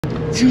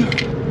You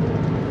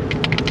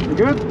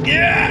good?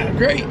 Yeah,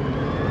 great.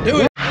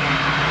 Do it.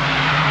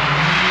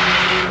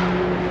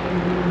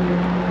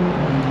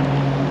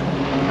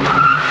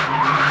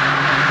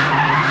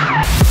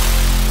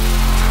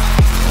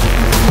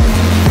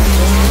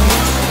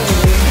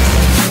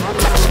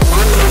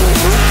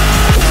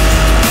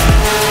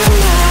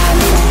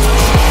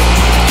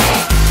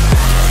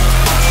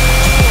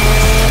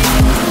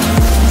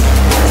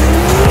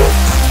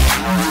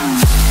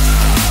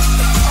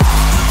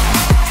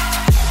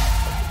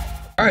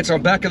 All right, so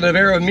I'm back at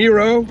Nevera with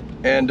Miro,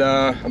 and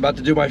I'm about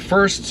to do my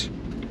first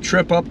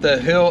trip up the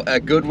hill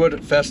at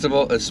Goodwood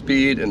Festival of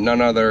Speed, and none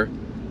other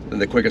than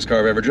the quickest car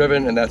I've ever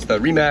driven, and that's the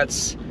Rimac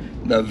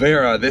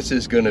Nevera. This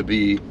is gonna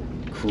be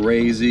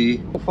crazy.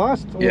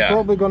 Fast? We're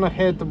probably gonna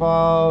hit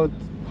about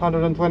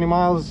 120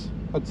 miles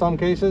at some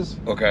cases.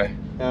 Okay.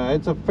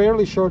 It's a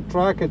fairly short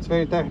track. It's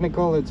very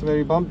technical. It's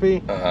very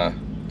bumpy.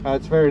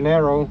 It's very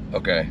narrow.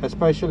 Okay.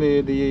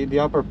 Especially the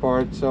upper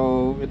part.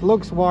 So it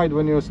looks wide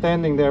when you're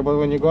standing there, but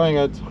when you're going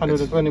at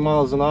 120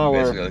 miles an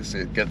hour,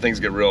 basically,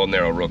 things get real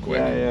narrow real quick.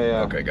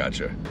 Yeah. Okay,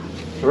 gotcha.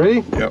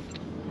 Ready? Yep.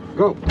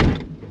 Go.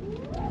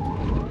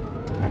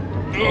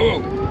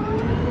 Oh.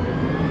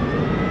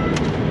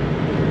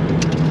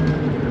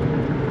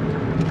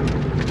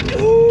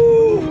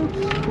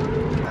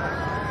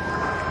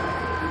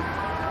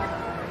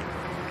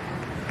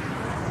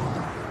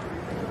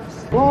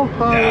 Slow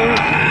tire.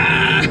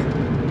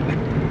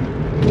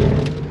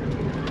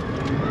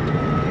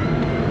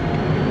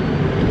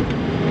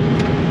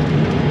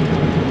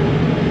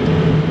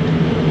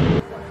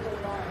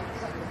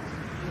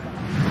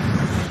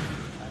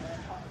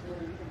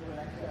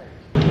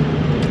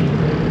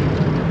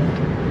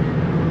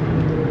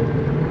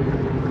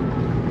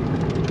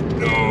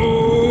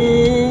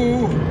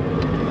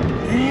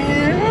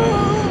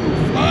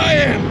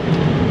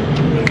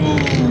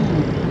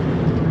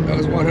 That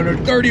was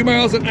 130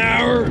 miles an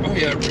hour. Oh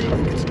yeah,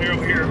 it's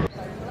narrow here.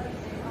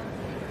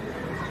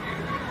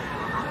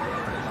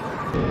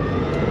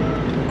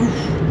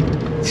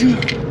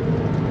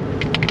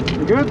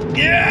 You good?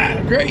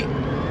 Yeah, great.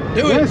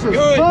 Do it. This is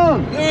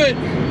fun. Do it.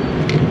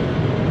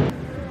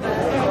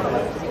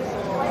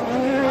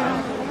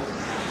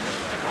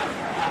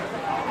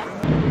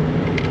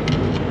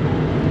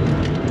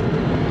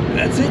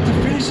 That's it. The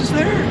finish is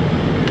there.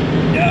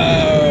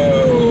 No.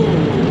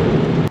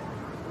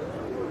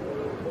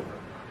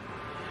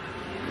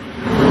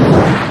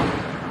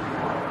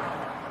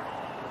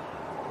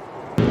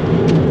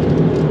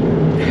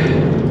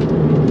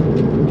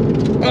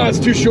 Oh, it's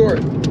too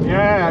short.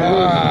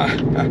 Yeah.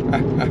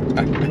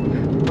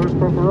 First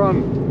proper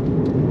run.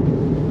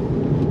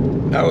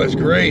 That was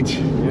great.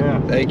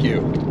 Yeah. Thank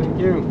you. Thank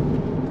you.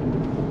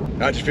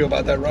 How'd you feel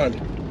about that run?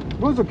 It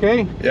was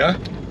okay. Yeah?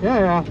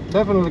 Yeah.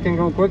 Definitely can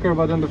go quicker,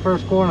 but in the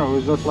first corner it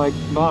was just like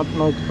no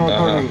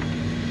turning.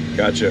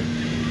 Gotcha.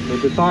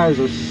 The tires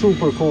are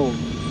super cold.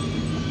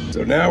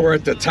 So now we're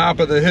at the top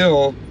of the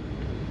hill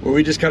where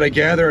we just kind of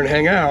gather and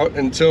hang out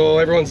until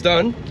everyone's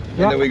done,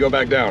 and then we go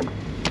back down.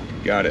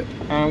 Got it.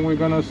 And we're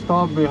gonna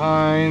stop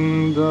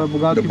behind the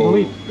Bugatti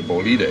Bolide. The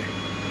Bolide.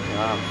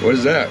 Yeah. What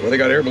is that? Well, they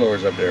got air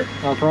blowers up there.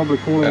 Probably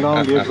cooling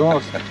down the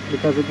exhaust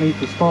because it needs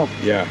to stop.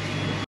 Yeah.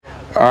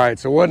 All right,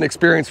 so what an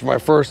experience for my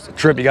first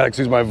trip, you gotta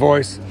excuse my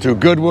voice, to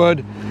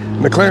Goodwood.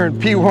 McLaren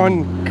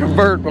P1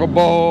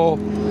 convertible,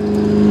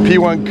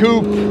 P1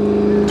 coupe,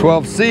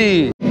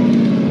 12C.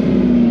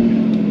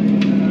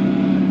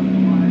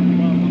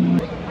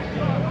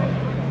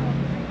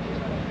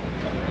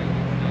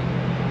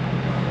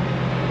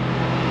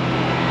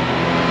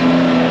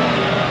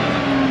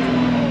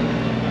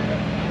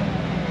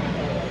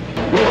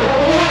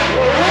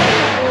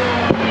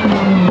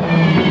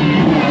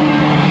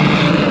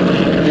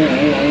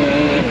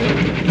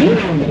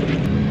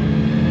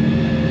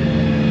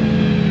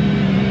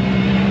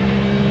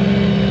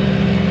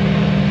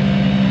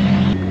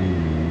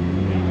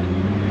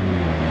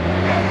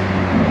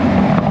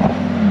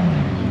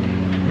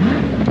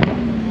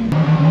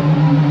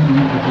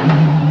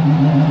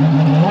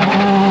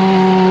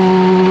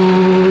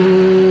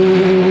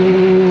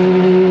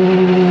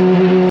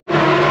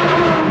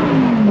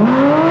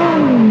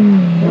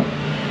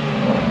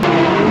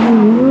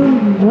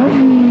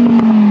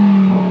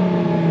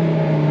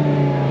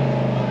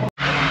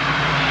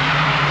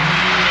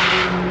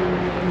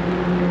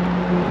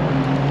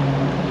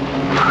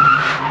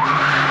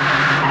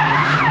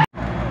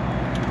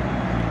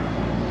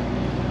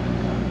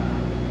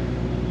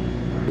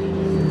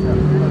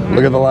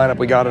 Look at the lineup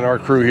we got in our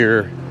crew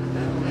here.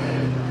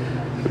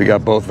 We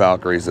got both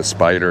Valkyries, the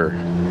Spider,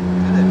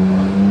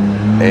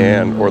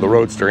 or the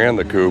Roadster and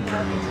the Coupe,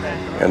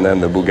 and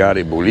then the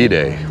Bugatti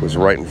Bolide was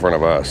right in front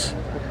of us.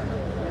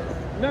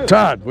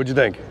 Todd, what'd you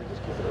think?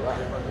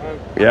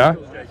 Yeah?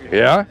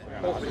 Yeah?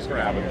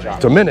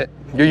 It's a minute.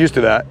 You're used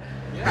to that.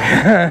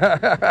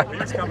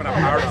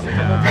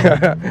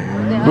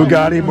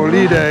 Bugatti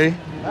Bolide.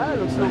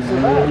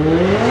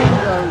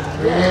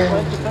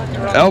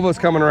 Elva's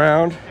coming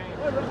around.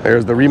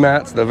 There's the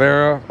Rimac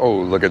Nevera. Oh,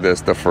 look at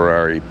this, the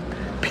Ferrari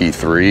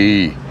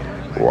P3.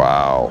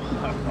 Wow,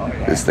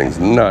 this thing's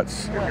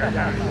nuts.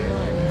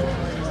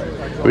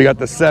 We got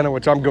the Senna,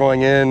 which I'm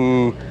going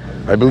in,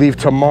 I believe,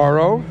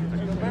 tomorrow.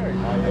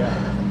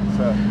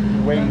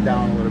 It's weighing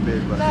down a little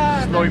bit,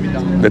 but slowing me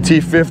down. The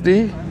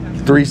T50,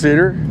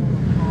 3-seater.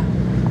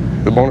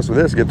 The bonus with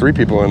this, get 3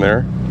 people in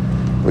there.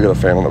 Look at the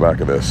fan on the back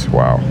of this.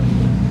 Wow.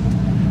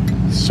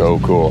 So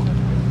cool.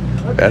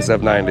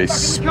 SF90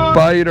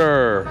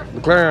 Spider.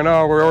 McLaren,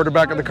 oh, we're ordered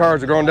back at the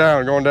cars. We're going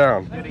down, going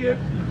down.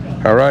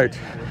 All right.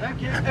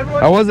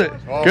 How was it?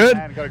 Oh, Good?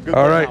 man, got a good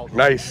All one right, out.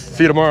 nice.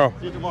 See you tomorrow.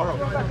 See you tomorrow.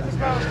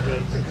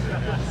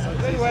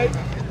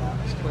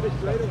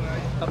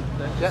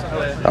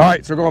 All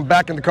right, so we're going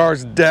back in the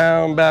cars,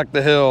 down back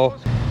the hill.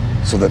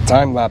 So the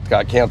time lapse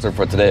got canceled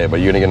for today, but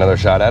you're gonna get another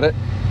shot at it?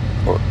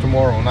 Or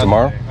Tomorrow, not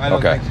tomorrow? today. I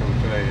don't Okay. think so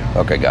today. Yeah.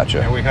 Okay, gotcha.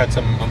 Yeah, we had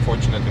some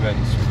unfortunate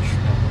events.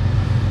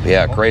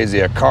 Yeah,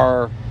 crazy. A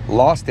car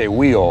lost a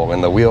wheel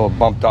and the wheel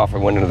bumped off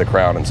and went into the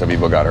crowd and some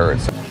people got hurt.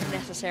 So.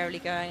 Necessarily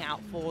going out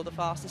for the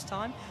fastest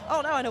time.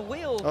 Oh no, and a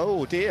wheel.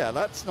 Oh dear,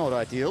 that's not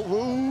ideal.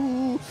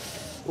 Ooh.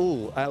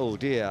 Ooh, oh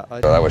dear.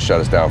 So that would shut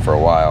us down for a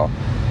while.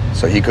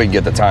 So he couldn't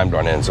get the timed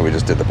run in, so we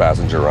just did the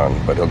passenger run,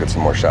 but he'll get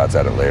some more shots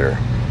at it later.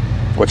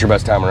 What's your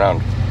best time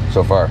around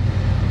so far?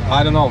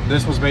 I don't know.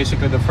 This was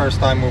basically the first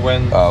time we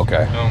went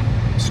okay.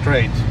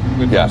 Straight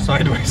with no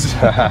sideways.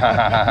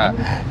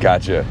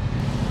 Gotcha.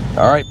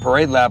 All right,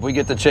 parade lap. We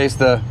get to chase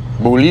the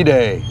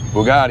Bolide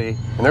Bugatti,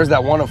 and there's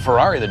that one of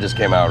Ferrari that just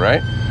came out,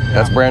 right? Yeah.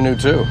 That's brand new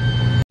too.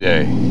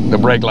 Yeah, the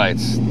brake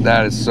lights.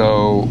 That is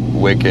so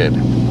wicked. I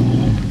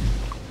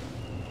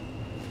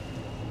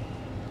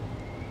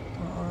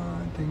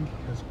think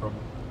that's probably.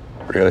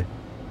 Really?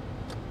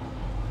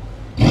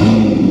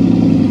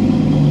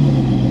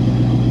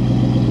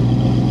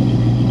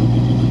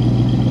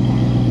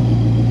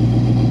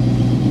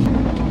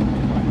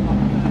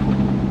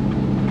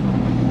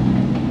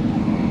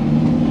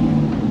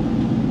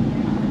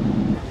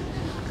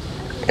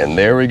 And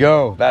there we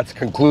go. That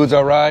concludes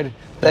our ride.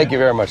 Thank you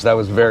very much. That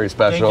was very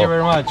special. Thank you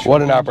very much.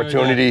 What an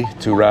opportunity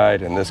to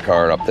ride in this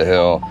car up the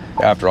hill.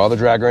 After all the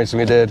drag racing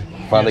we did,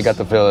 finally got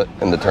to feel it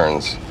in the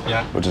turns.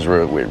 Yeah. Which is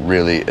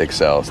really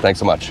excels. Thanks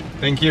so much.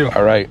 Thank you.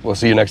 All right, we'll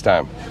see you next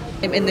time.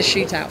 In the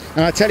shootout.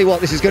 And I tell you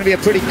what, this is going to be a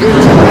pretty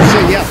good time.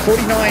 So yeah,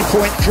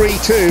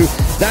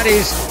 49.32. That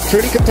is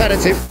truly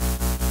competitive.